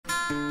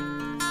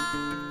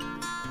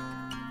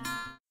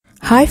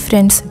Hi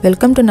friends,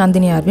 welcome to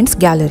Nandini Arvind's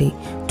gallery.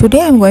 Today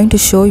I am going to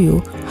show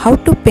you how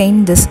to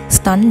paint this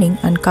stunning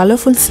and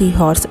colorful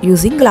seahorse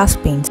using glass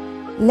paints.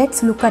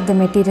 Let's look at the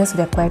materials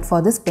required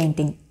for this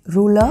painting.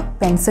 Ruler,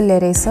 pencil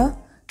eraser,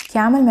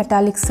 Camel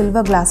metallic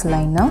silver glass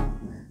liner,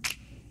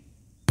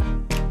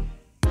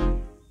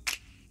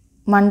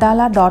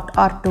 mandala dot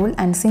art tool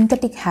and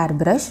synthetic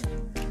hairbrush.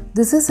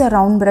 This is a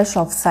round brush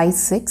of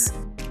size 6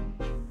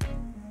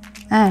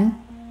 and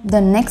the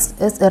next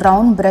is a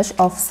round brush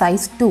of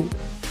size 2.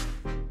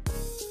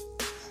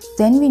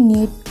 Then we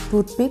need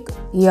toothpick,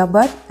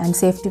 earbud and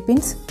safety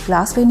pins,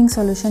 glass cleaning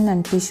solution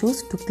and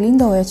tissues to clean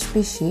the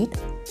OHP sheet,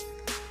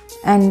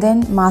 and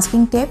then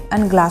masking tape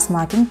and glass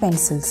marking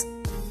pencils.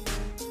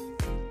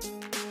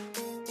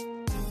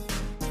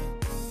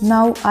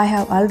 Now I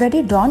have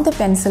already drawn the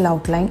pencil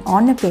outline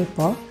on a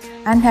paper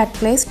and had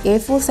placed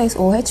A4 size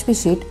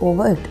OHP sheet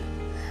over it.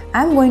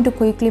 I am going to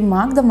quickly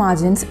mark the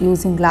margins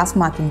using glass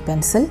marking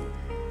pencil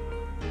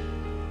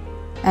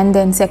and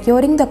then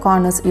securing the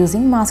corners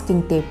using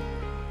masking tape.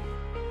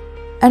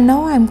 And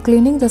now I am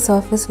cleaning the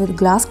surface with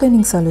glass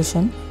cleaning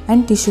solution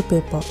and tissue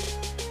paper.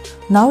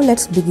 Now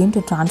let's begin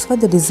to transfer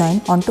the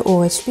design onto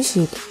OHP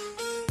sheet.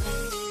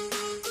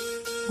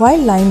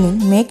 While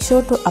lining, make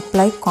sure to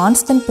apply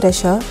constant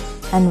pressure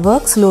and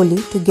work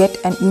slowly to get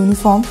an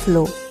uniform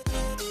flow.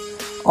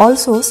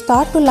 Also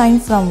start to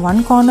line from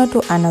one corner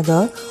to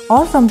another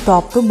or from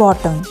top to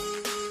bottom.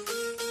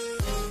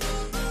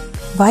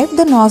 Wipe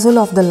the nozzle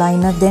of the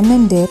liner then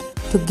and there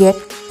to get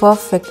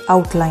perfect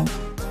outline.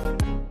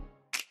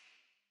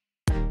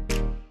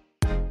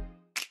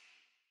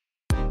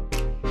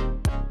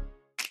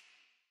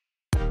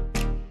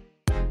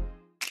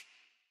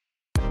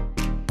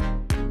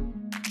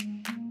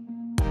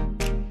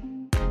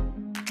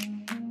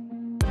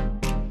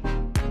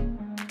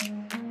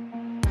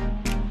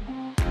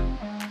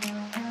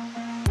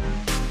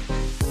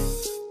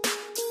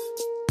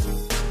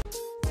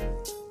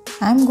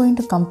 I am going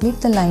to complete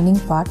the lining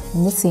part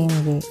in the same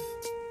way.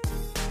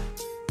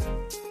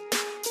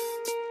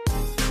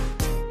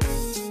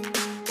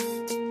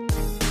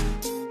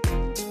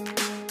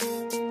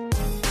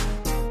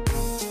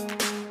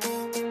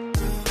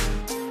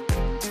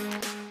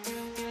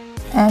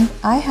 And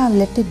I have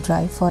let it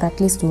dry for at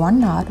least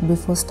 1 hour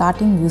before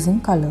starting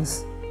using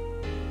colors.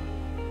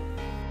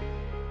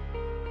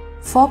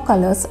 For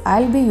colors, I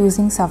will be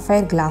using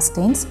sapphire glass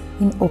stains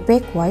in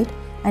opaque white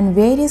and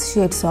various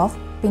shades of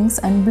pinks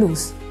and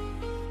blues.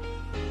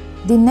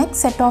 The next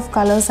set of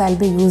colors I will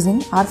be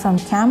using are from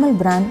Camel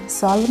brand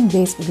solvent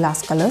based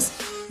glass colors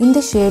in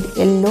the shade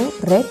yellow,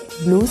 red,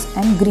 blues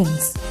and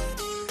greens.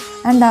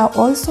 And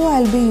also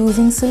I will be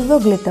using silver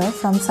glitter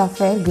from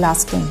Sapphire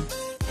glass stain.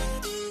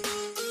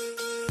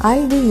 I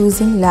will be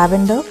using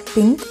lavender,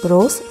 pink,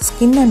 rose,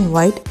 skin and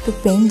white to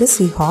paint the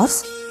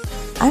seahorse.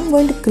 I am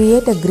going to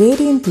create a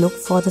gradient look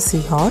for the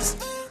seahorse.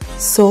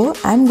 So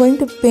I am going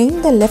to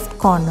paint the left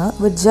corner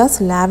with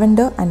just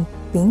lavender and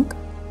pink.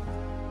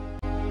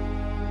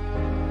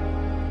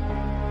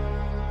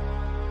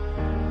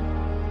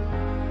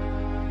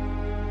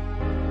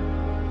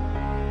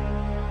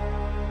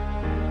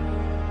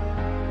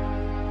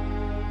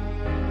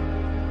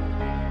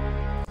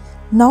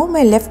 Now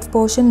my left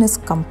portion is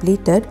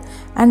completed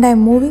and I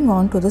am moving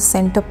on to the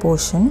center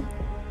portion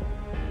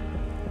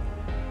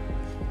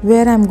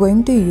where I am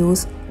going to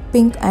use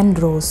pink and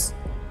rose.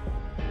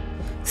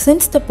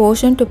 Since the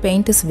portion to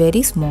paint is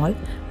very small,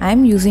 I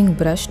am using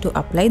brush to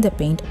apply the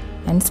paint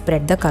and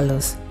spread the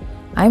colors.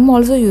 I am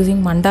also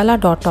using mandala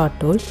dot art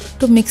tool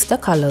to mix the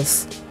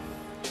colors.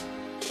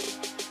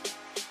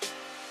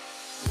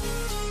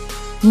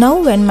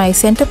 Now when my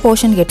center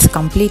portion gets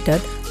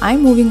completed, I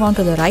am moving on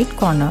to the right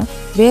corner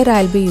where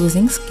I will be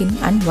using skin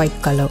and white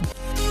color.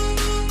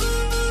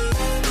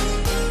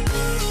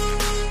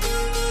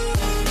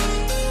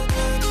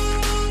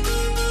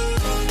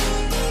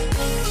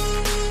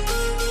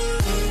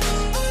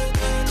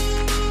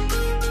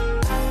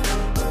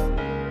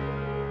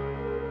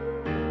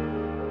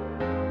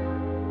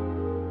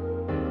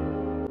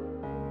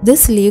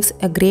 This leaves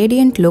a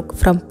gradient look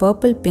from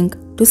purple pink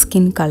to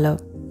skin color.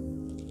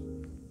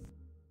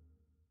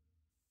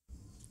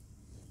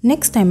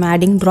 Next I am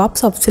adding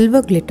drops of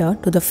silver glitter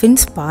to the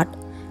fins part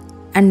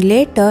and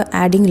later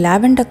adding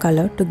lavender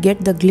color to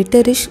get the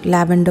glitterish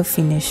lavender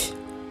finish.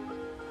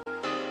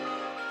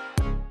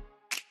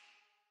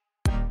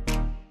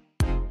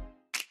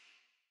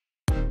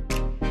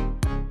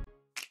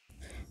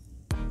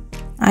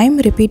 I am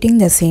repeating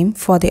the same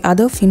for the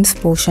other fins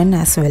portion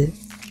as well.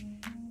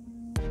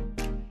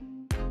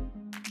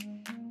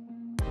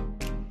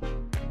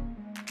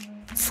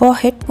 For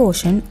head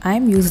portion, I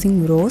am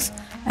using rose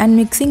and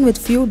mixing with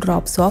few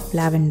drops of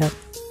lavender.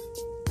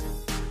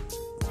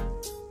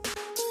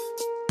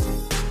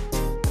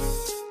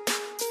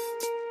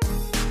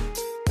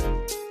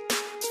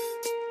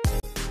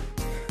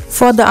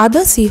 For the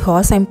other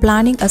seahorse, I am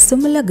planning a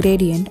similar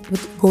gradient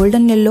with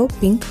golden yellow,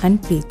 pink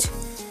and peach.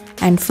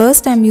 And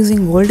first I am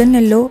using golden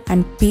yellow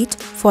and peach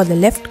for the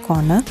left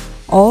corner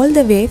all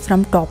the way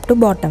from top to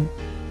bottom.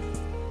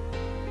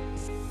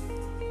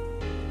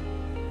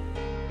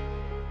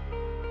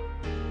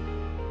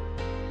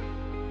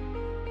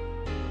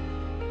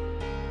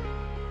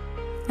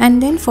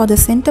 And then for the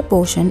center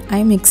portion, I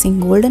am mixing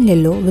golden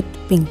yellow with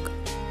pink.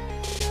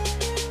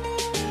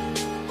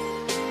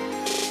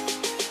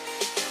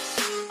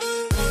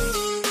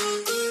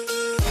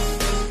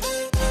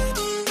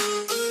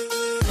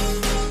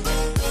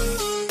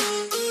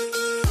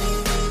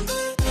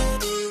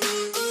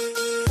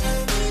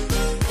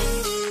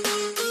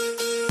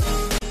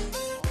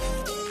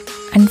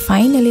 And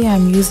finally I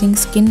am using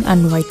skin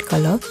and white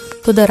color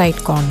to the right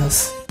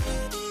corners.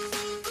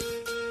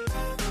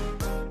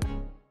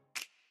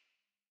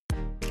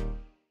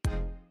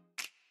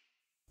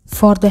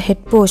 For the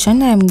head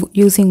portion I am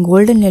using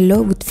golden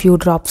yellow with few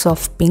drops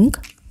of pink.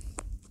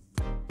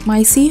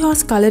 My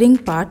seahorse coloring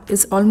part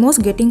is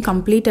almost getting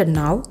completed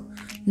now.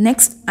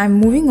 Next I am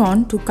moving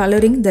on to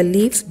coloring the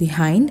leaves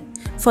behind.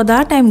 For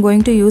that I am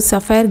going to use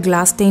Sapphire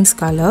glass stains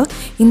color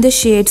in the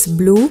shades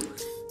blue,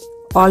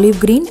 olive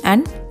green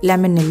and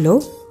lemon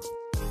yellow.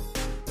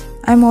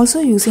 I am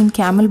also using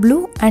camel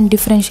blue and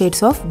different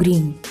shades of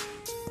green.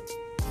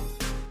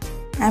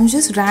 I am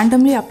just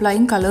randomly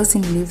applying colors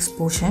in leaves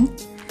portion.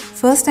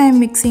 First I am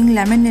mixing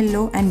lemon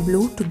yellow and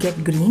blue to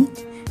get green.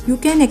 You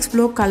can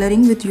explore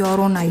coloring with your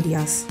own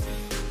ideas.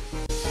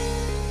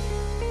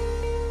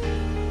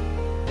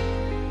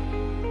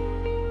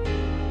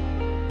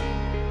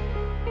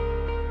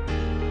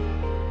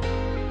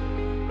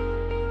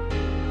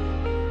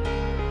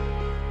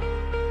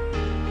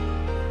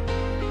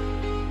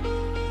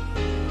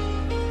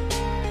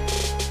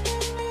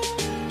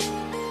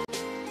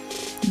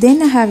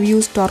 Then I have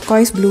used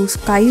turquoise blue,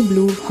 sky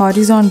blue,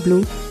 horizon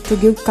blue to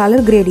give color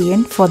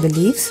gradient for the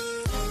leaves.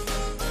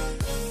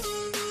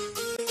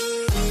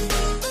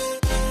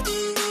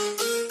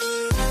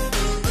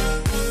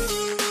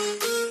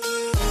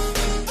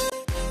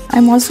 I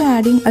am also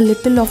adding a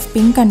little of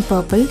pink and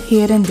purple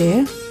here and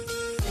there.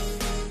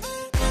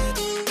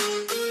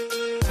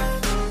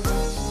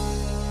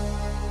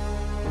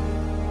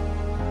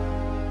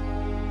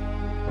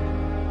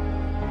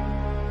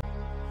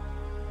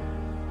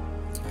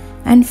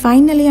 And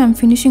finally I am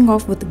finishing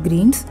off with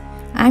greens.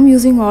 I am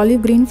using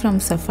olive green from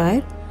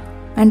Sapphire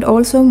and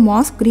also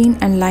moss green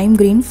and lime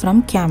green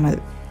from Camel.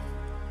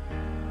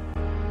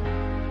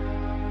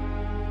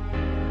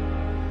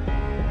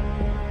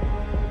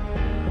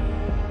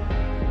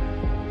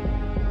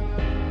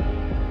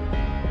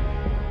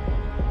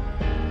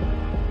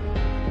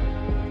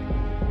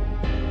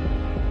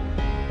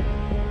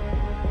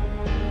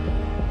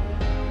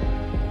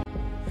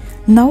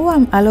 Now I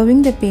am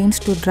allowing the paints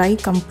to dry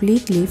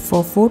completely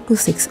for 4 to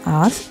 6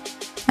 hours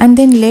and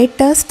then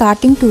later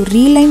starting to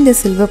reline the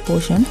silver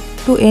portion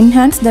to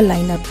enhance the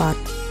liner part.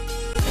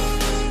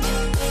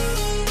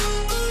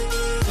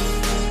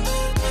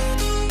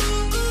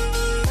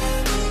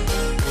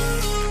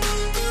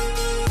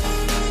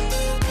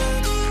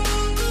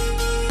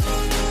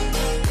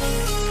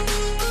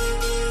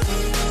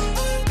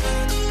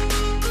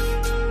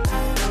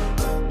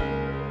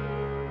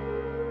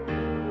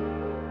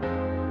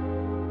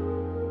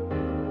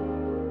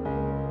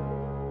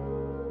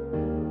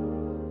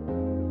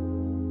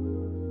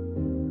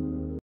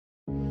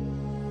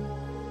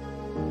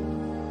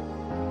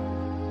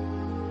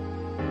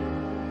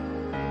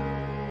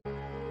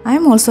 I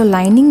am also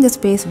lining the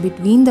space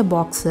between the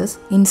boxes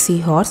in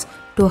Seahorse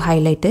to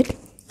highlight it.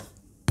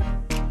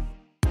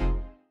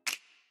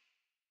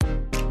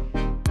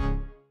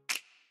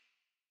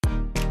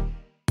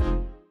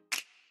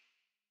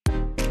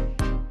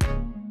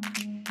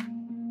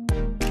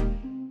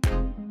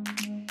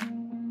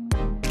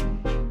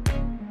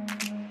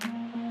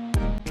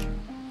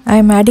 I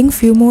am adding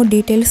few more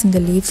details in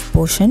the leaves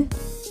portion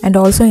and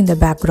also in the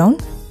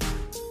background.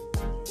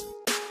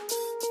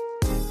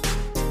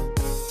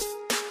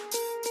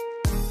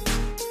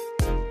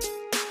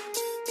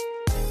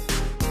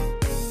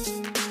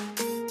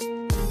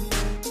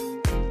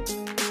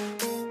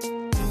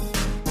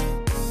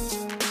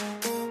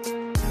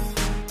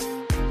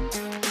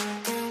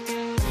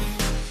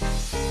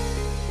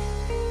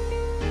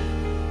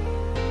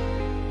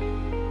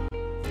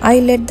 I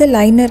let the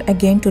liner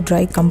again to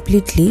dry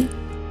completely.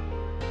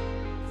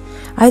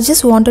 I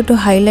just wanted to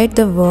highlight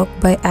the work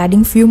by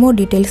adding few more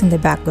details in the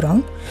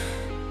background.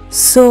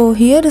 So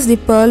here is the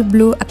pearl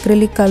blue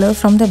acrylic color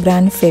from the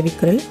brand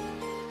Fevicryl.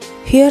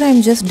 Here I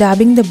am just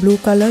dabbing the blue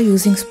color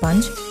using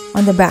sponge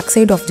on the back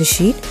side of the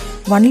sheet,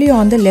 only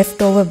on the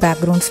leftover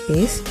background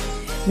space.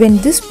 When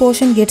this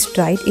portion gets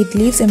dried, it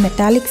leaves a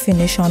metallic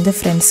finish on the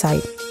front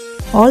side.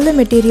 All the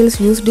materials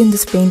used in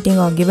this painting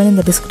are given in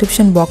the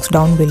description box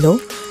down below.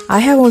 I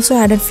have also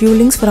added few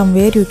links from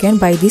where you can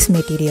buy these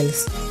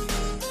materials.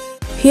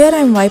 Here I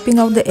am wiping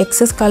out the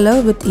excess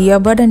color with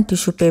earbud and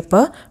tissue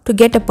paper to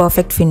get a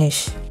perfect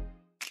finish.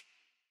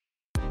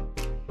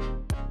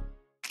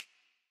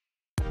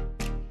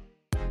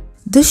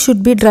 This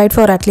should be dried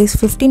for at least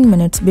 15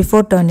 minutes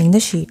before turning the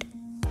sheet.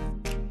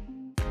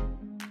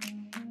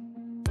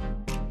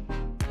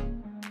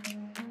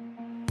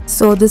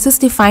 So this is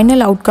the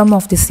final outcome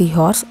of the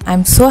Seahorse. I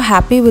am so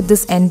happy with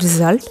this end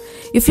result.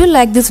 If you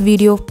like this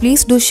video,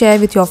 please do share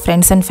with your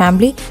friends and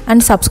family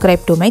and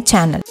subscribe to my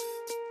channel.